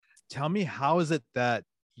tell me, how is it that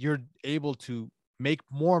you're able to make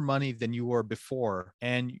more money than you were before,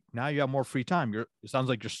 and now you have more free time? It sounds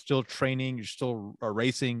like you're still training, you're still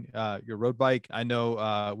racing your road bike. I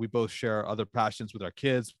know we both share other passions with our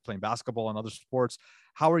kids, playing basketball and other sports.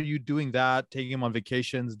 How are you doing that, taking them on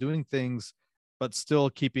vacations, doing things, but still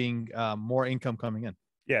keeping more income coming in?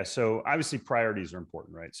 Yeah. So obviously priorities are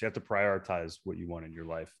important, right? So you have to prioritize what you want in your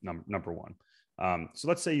life. Number one. So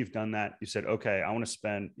let's say you've done that. You said, okay, I want to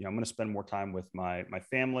spend, I'm going to spend more time with my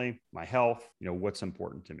family, my health, what's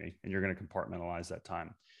important to me. And you're going to compartmentalize that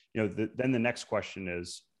time. Then the next question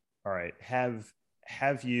is, all right,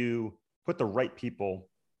 have you put the right people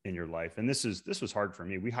in your life? And this was hard for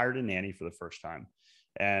me. We hired a nanny for the first time.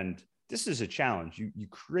 And this is a challenge. You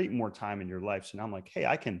create more time in your life. So now I'm like, hey,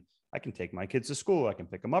 I can take my kids to school. I can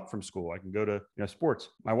pick them up from school. I can go to, sports.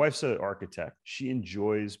 My wife's an architect. She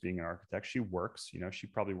enjoys being an architect. She works, she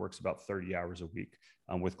probably works about 30 hours a week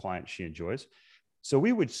with clients she enjoys. So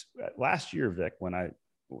we would, last year, Vic, when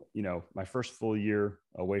my first full year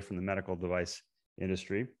away from the medical device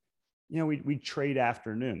industry, we'd trade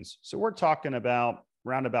afternoons. So we're talking about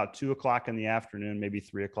around about 2:00 in the afternoon, maybe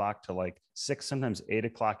 3:00 to like 6, sometimes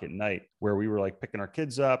 8:00 at night, where we were like picking our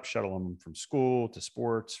kids up, shuttling them from school to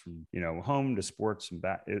sports, from, home to sports and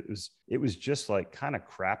back. It was just like kind of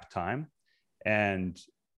crap time. And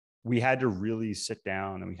we had to really sit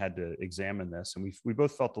down and we had to examine this. And we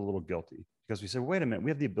both felt a little guilty because we said, wait a minute, we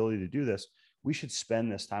have the ability to do this. We should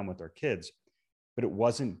spend this time with our kids, but it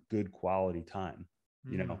wasn't good quality time.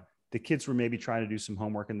 The kids were maybe trying to do some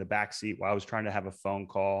homework in the backseat while I was trying to have a phone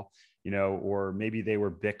call, or maybe they were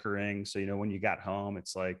bickering. So, when you got home,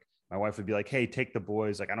 it's like, my wife would be like, hey, take the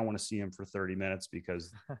boys. Like, I don't want to see them for 30 minutes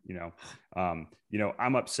because,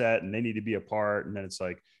 I'm upset and they need to be apart. And then it's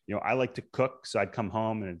like, I like to cook. So I'd come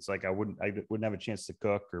home and it's like, I wouldn't have a chance to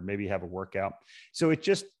cook or maybe have a workout. So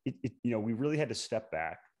we really had to step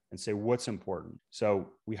back and say, what's important.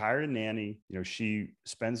 So we hired a nanny. She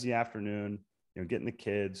spends the afternoon, getting the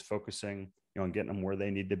kids, focusing, on getting them where they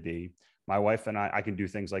need to be. My wife and I can do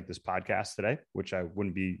things like this podcast today, which I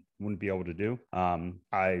wouldn't be able to do.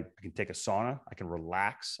 I can take a sauna, I can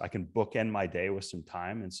relax, I can bookend my day with some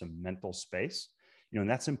time and some mental space, and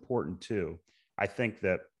that's important too. I think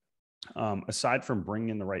that aside from bringing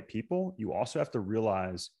in the right people, you also have to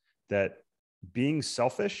realize that being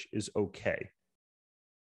selfish is okay.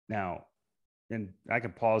 Now, and I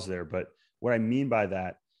can pause there, but what I mean by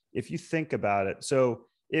that, if you think about it, so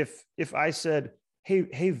if I said,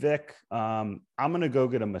 hey Vic, I'm going to go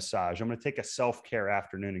get a massage. I'm going to take a self-care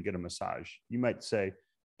afternoon and get a massage. You might say,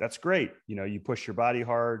 that's great. You push your body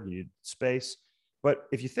hard, you need space. But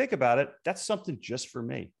if you think about it, that's something just for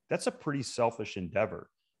me. That's a pretty selfish endeavor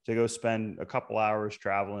to go spend a couple hours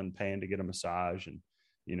traveling, paying to get a massage and,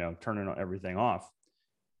 turning everything off.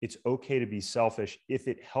 It's okay to be selfish if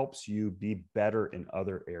it helps you be better in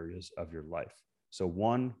other areas of your life. So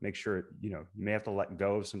one, make sure, you may have to let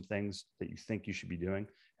go of some things that you think you should be doing.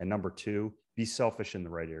 And number two, be selfish in the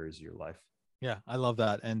right areas of your life. Yeah, I love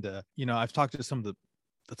that. And, I've talked to some of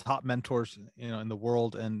the top mentors, in the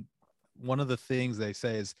world. And one of the things they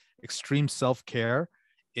say is extreme self-care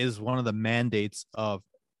is one of the mandates of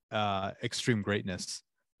extreme greatness.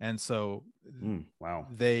 And so wow,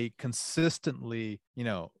 they consistently,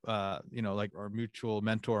 like our mutual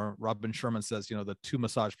mentor, Robin Sherman says, the 2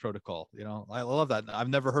 massage protocol, I love that. I've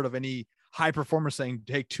never heard of any high performer saying,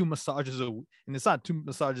 take 2 massages and it's not 2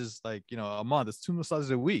 massages, like, a month, it's 2 massages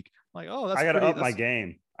a week. I'm like, oh, that's I got to up my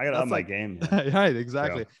game. My game. Right,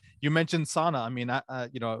 exactly. So. You mentioned sauna. I mean,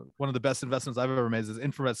 one of the best investments I've ever made is this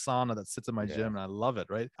infrared sauna that sits in my gym, and I love it.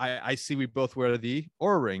 Right. I see we both wear the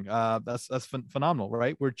Oura Ring. That's phenomenal,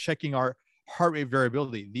 right? We're checking our heart rate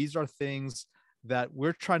variability. These are things that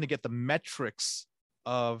we're trying to get the metrics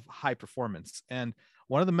of high performance. And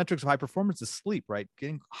one of the metrics of high performance is sleep, right?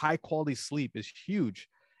 Getting high quality sleep is huge.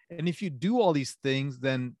 And if you do all these things,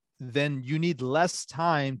 then you need less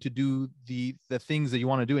time to do the things that you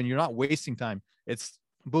want to do, and you're not wasting time. It's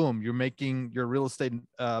boom, you're making your real estate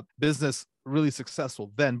business really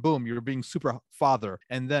successful. Then boom, you're being super father,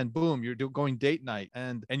 and then boom, you're going date night,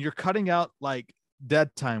 and you're cutting out like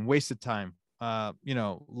dead time, wasted time,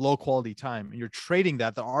 low quality time, and you're trading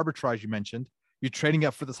that, the arbitrage you mentioned, you're trading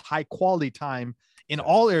it for this high quality time in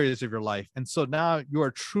all areas of your life. And so now you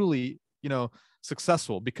are truly,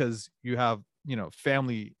 successful because you have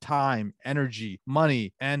family time, energy,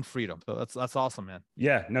 money, and freedom. So that's awesome, man.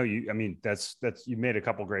 Yeah, no, that's you made a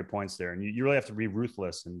couple great points there, and you really have to be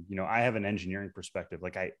ruthless. And I have an engineering perspective.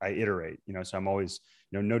 Like I iterate, so I'm always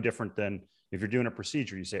no different than if you're doing a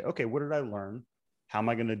procedure. You say, okay, what did I learn? How am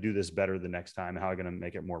I going to do this better the next time? How am I going to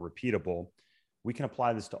make it more repeatable? we can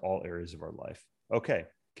apply this to all areas of our life. Okay.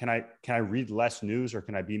 Can I read less news, or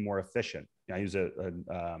can I be more efficient? I use a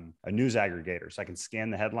news aggregator, so I can scan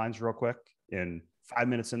the headlines real quick in 5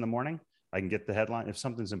 minutes in the morning. I can get the headline. If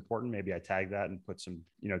something's important, maybe I tag that and put some,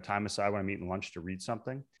 time aside when I'm eating lunch to read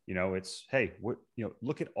something. It's, hey,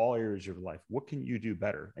 look at all areas of your life. What can you do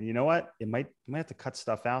better? And you know what? You might have to cut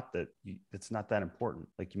stuff out that's not that important.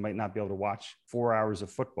 Like, you might not be able to watch 4 hours of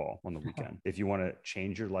football on the weekend if you want to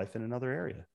change your life in another area.